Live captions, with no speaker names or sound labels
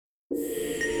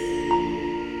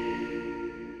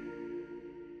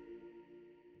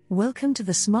Welcome to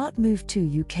the Smart Move to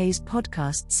UK's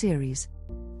podcast series.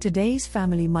 Today's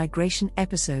family migration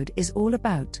episode is all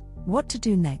about what to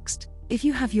do next if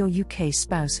you have your UK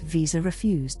spouse visa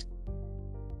refused.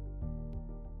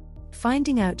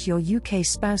 Finding out your UK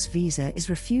spouse visa is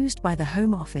refused by the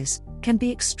Home Office can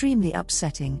be extremely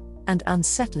upsetting and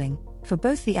unsettling for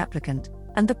both the applicant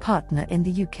and the partner in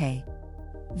the UK.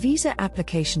 Visa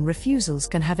application refusals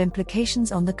can have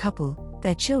implications on the couple,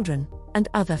 their children, and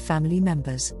other family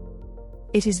members.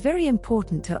 It is very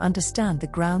important to understand the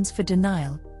grounds for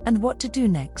denial and what to do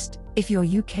next if your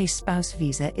UK spouse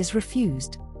visa is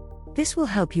refused. This will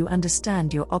help you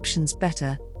understand your options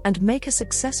better and make a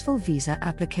successful visa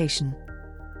application.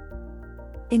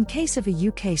 In case of a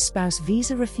UK spouse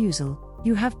visa refusal,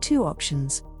 you have two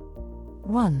options.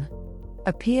 1.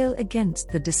 Appeal against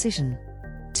the decision.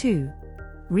 2.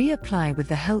 Reapply with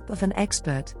the help of an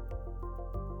expert.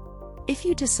 If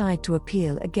you decide to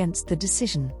appeal against the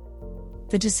decision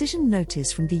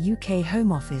notice from the UK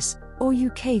Home Office, or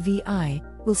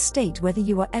UKVI, will state whether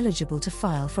you are eligible to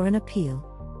file for an appeal.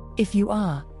 If you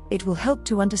are, it will help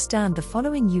to understand the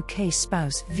following UK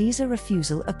spouse visa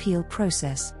refusal appeal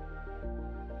process.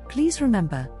 Please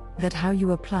remember that how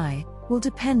you apply will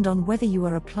depend on whether you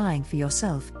are applying for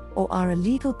yourself or are a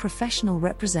legal professional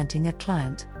representing a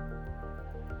client.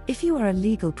 If you are a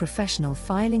legal professional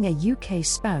filing a UK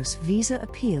spouse visa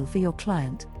appeal for your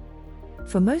client,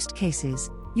 for most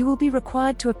cases, you will be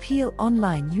required to appeal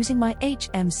online using My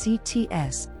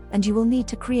HMCTS, and you will need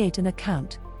to create an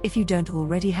account if you don't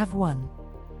already have one.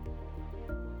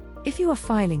 If you are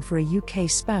filing for a UK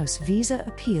spouse visa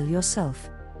appeal yourself,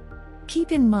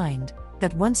 keep in mind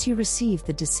that once you receive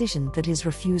the decision that is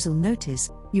refusal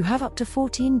notice, you have up to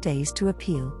 14 days to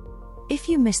appeal. If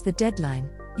you miss the deadline,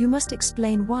 you must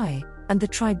explain why, and the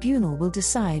tribunal will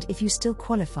decide if you still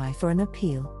qualify for an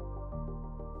appeal.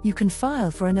 You can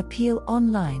file for an appeal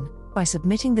online by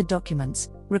submitting the documents,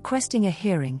 requesting a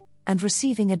hearing, and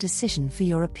receiving a decision for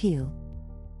your appeal.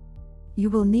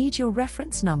 You will need your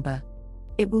reference number.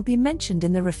 It will be mentioned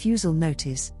in the refusal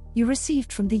notice you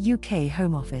received from the UK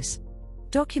Home Office.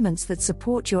 Documents that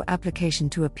support your application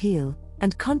to appeal,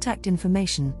 and contact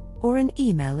information, or an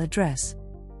email address.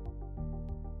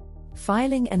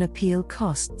 Filing an appeal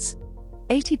costs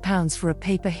 £80 for a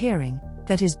paper hearing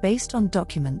that is based on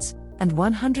documents, and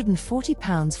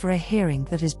 £140 for a hearing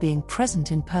that is being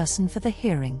present in person for the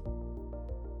hearing.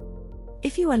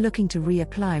 If you are looking to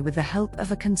reapply with the help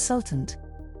of a consultant,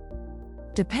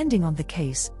 depending on the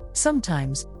case,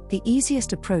 sometimes the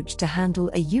easiest approach to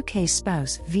handle a UK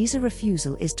spouse visa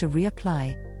refusal is to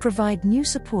reapply, provide new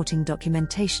supporting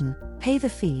documentation, pay the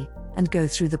fee, and go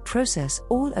through the process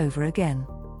all over again.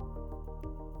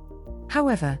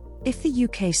 However, if the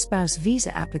UK spouse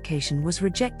visa application was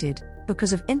rejected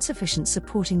because of insufficient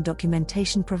supporting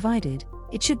documentation provided,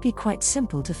 it should be quite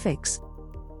simple to fix.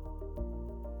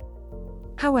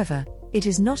 However, it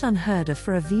is not unheard of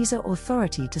for a visa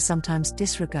authority to sometimes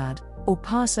disregard or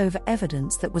pass over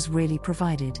evidence that was really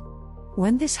provided.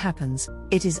 When this happens,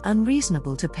 it is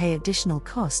unreasonable to pay additional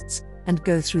costs and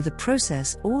go through the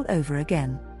process all over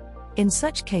again. In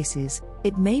such cases,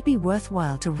 it may be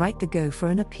worthwhile to write the go for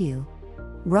an appeal,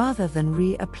 rather than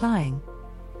reapplying.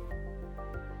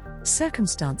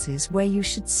 Circumstances where you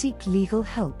should seek legal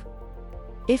help.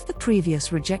 If the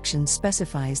previous rejection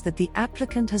specifies that the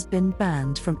applicant has been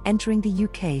banned from entering the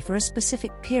UK for a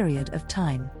specific period of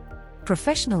time,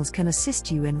 professionals can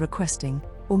assist you in requesting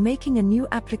or making a new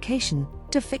application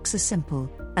to fix a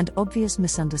simple and obvious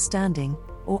misunderstanding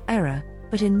or error,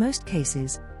 but in most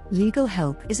cases, legal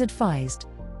help is advised.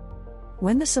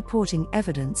 When the supporting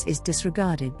evidence is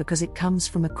disregarded because it comes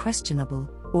from a questionable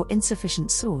or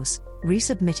insufficient source,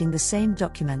 resubmitting the same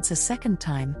documents a second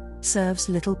time serves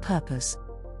little purpose.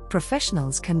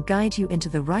 Professionals can guide you into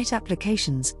the right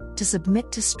applications to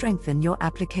submit to strengthen your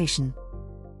application.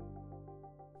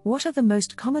 What are the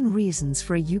most common reasons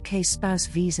for a UK spouse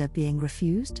visa being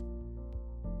refused?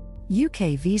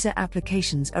 UK visa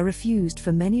applications are refused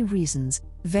for many reasons,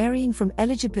 varying from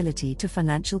eligibility to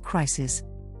financial crisis.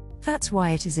 That's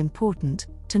why it is important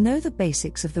to know the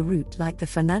basics of the route, like the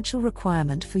financial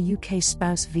requirement for UK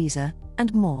spouse visa,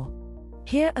 and more.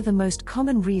 Here are the most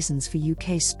common reasons for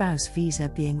UK spouse visa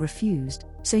being refused,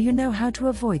 so you know how to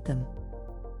avoid them.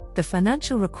 The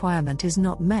financial requirement is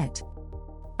not met.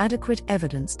 Adequate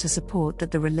evidence to support that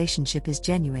the relationship is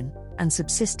genuine and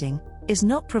subsisting is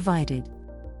not provided.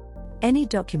 Any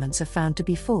documents are found to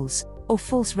be false, or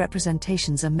false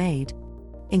representations are made.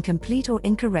 Incomplete or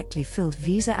incorrectly filled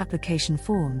visa application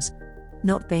forms,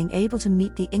 not being able to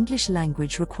meet the English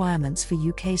language requirements for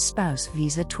UK spouse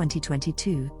visa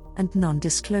 2022, and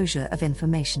non-disclosure of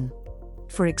information.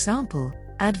 For example,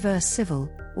 adverse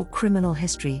civil or criminal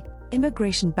history,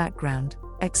 immigration background,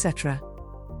 etc.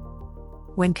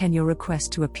 When can your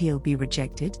request to appeal be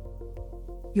rejected?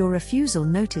 Your refusal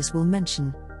notice will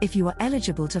mention if you are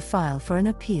eligible to file for an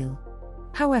appeal.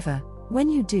 However, when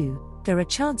you do, there are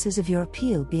chances of your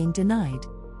appeal being denied.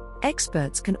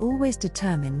 Experts can always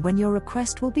determine when your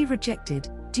request will be rejected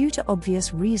due to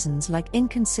obvious reasons like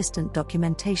inconsistent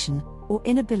documentation or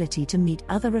inability to meet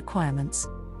other requirements.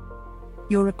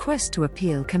 Your request to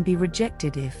appeal can be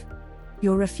rejected if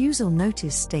your refusal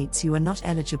notice states you are not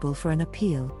eligible for an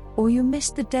appeal, or you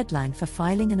missed the deadline for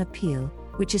filing an appeal,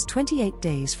 which is 28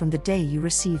 days from the day you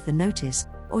receive the notice,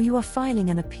 or you are filing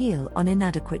an appeal on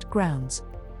inadequate grounds.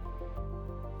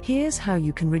 Here's how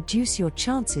you can reduce your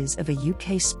chances of a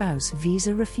UK spouse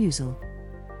visa refusal.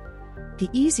 The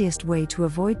easiest way to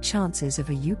avoid chances of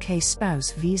a UK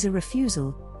spouse visa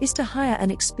refusal is to hire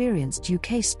an experienced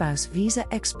UK spouse visa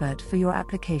expert for your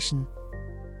application.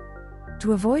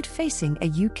 To avoid facing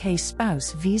a UK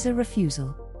spouse visa refusal.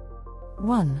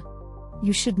 1.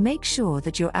 You should make sure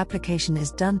that your application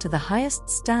is done to the highest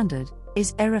standard,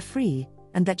 is error-free,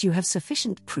 and that you have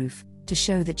sufficient proof to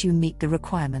show that you meet the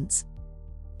requirements.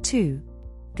 2.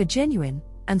 The genuine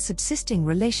and subsisting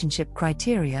relationship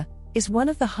criteria is one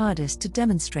of the hardest to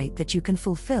demonstrate that you can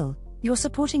fulfill. Your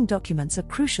supporting documents are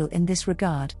crucial in this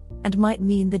regard, and might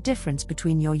mean the difference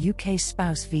between your UK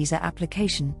spouse visa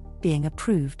application being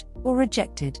approved or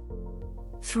rejected.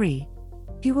 3.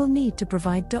 You will need to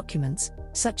provide documents,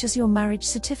 such as your marriage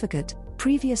certificate,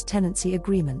 previous tenancy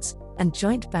agreements, and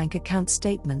joint bank account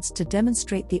statements to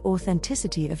demonstrate the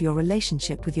authenticity of your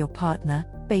relationship with your partner,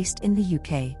 based in the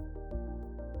UK.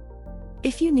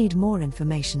 If you need more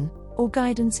information or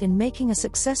guidance in making a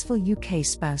successful UK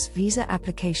spouse visa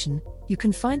application, you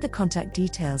can find the contact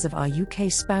details of our UK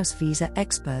spouse visa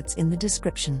experts in the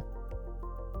description.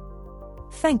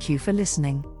 Thank you for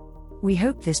listening. We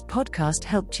hope this podcast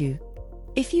helped you.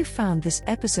 If you found this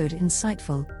episode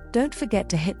insightful, don't forget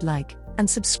to hit like and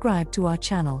subscribe to our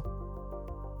channel.